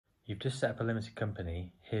You've just set up a limited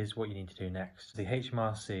company. Here's what you need to do next. The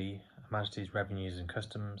HMRC, Majesty's Revenues and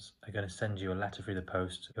Customs, are going to send you a letter through the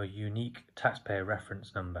post, your unique taxpayer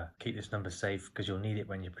reference number. Keep this number safe because you'll need it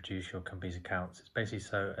when you produce your company's accounts. It's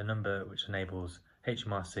basically a number which enables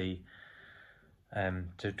HMRC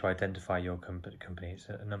to identify your company. It's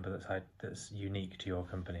a number that's unique to your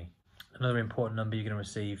company. Another important number you're going to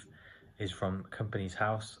receive is from Companies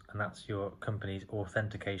House, and that's your company's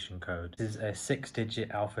authentication code. This is a 6-digit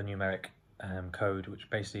alphanumeric code, which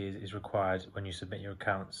basically is required when you submit your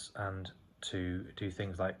accounts and to do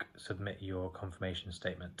things like submit your confirmation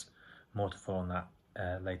statement. More to follow on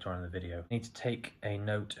that later on in the video. You need to take a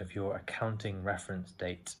note of your accounting reference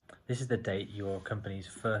date. This is the date your company's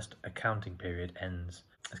first accounting period ends.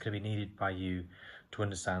 It's going to be needed by you to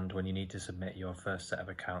understand when you need to submit your first set of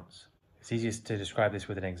accounts. It's easiest to describe this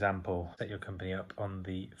with an example. Set your company up on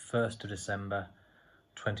the 1st of December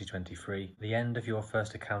 2023. The end of your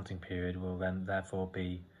first accounting period will then therefore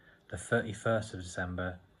be the 31st of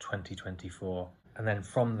December 2024. And then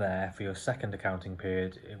from there, for your second accounting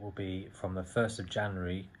period, it will be from the 1st of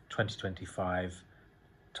January 2025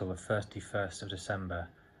 till the 31st of December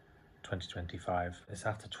 2025. It's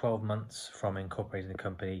after 12 months from incorporating the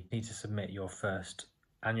company. You need to submit your first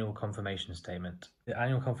annual confirmation statement. The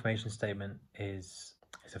annual confirmation statement is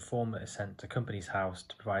a form that is sent to Companies House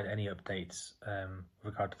to provide any updates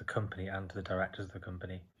with regard to the company and to the directors of the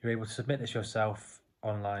company. You're able to submit this yourself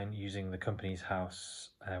online using the Companies House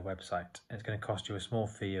website. It's going to cost you a small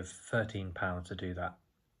fee of £13 to do that.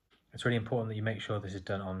 It's really important that you make sure this is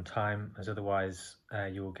done on time, as otherwise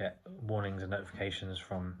you will get warnings and notifications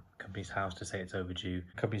from Companies House to say it's overdue.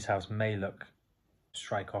 Companies House may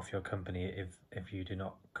strike off your company if you do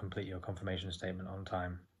not complete your confirmation statement on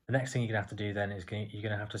time. The next thing you're going to have to do then is you're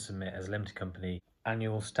going to have to submit as a limited company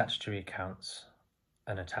annual statutory accounts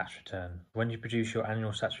and a tax return. When you produce your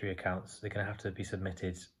annual statutory accounts, they're going to have to be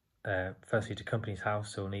submitted firstly to Companies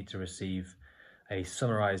House, so we'll need to receive a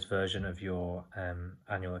summarised version of your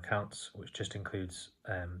annual accounts, which just includes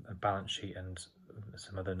a balance sheet and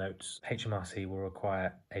some other notes. HMRC will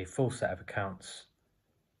require a full set of accounts,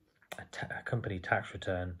 a company tax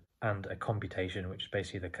return, and a computation, which is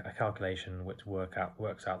basically a calculation which works out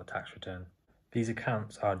the tax return. These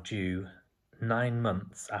accounts are due 9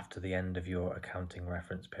 months after the end of your accounting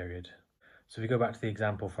reference period. So if we go back to the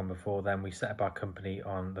example from before, then we set up our company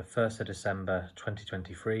on the 1st of December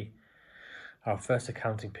 2023. Our first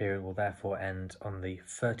accounting period will therefore end on the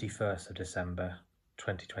 31st of December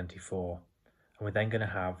 2024. And we're then going to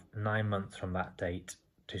have 9 months from that date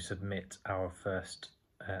to submit our first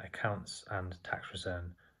accounts and tax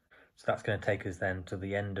return. So that's going to take us then to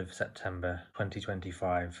the end of September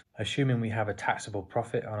 2025. Assuming we have a taxable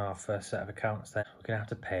profit on our first set of accounts, then we're going to have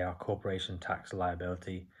to pay our corporation tax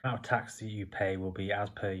liability. The amount of tax that you pay will be as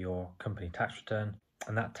per your company tax return,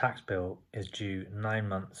 and that tax bill is due 9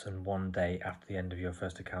 months and 1 day after the end of your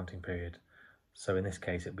first accounting period. So in this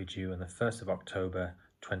case, it'll be due on the 1st of October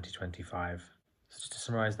 2025. So just to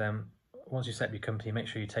summarise then, once you set up your company, make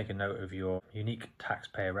sure you take a note of your unique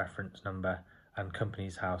taxpayer reference number and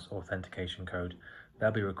Companies House authentication code.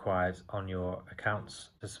 They'll be required on your accounts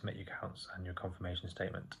to submit your accounts and your confirmation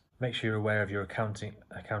statement. Make sure you're aware of your accounting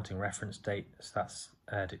reference date. So that's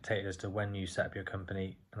dictated as to when you set up your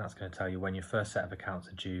company, and that's going to tell you when your first set of accounts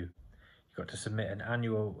are due. You've got to submit an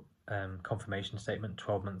annual confirmation statement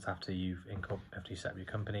 12 months after you set up your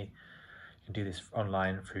company. You can do this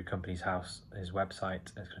online through Companies House's website.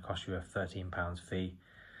 It's going to cost you a £13 fee.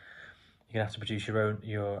 You're going to have to produce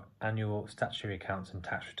your annual statutory accounts and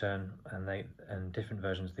tax return, and different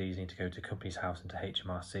versions of these need to go to Companies House and to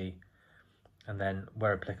HMRC. And then,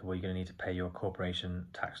 where applicable, you're going to need to pay your corporation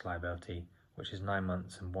tax liability, which is 9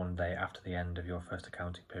 months and 1 day after the end of your first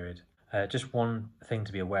accounting period. Just one thing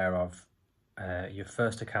to be aware of, your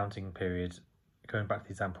first accounting period, going back to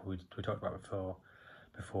the example we talked about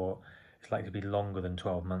before, it's likely to be longer than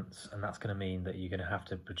 12 months, and that's going to mean that you're going to have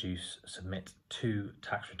to submit 2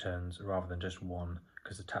 tax returns rather than just 1,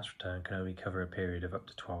 because the tax return can only cover a period of up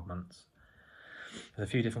to 12 months. There's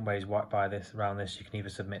a few different ways around this. You can either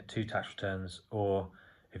submit 2 tax returns, or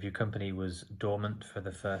if your company was dormant for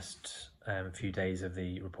the first few days of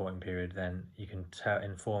the reporting period, then you can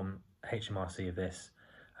inform HMRC of this,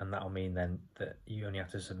 and that will mean then that you only have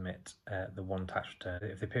to submit the 1 tax return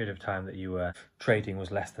if the period of time that you were trading was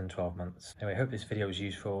less than 12 months. Anyway, I hope this video was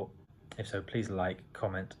useful. If so, please like,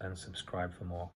 comment and subscribe for more.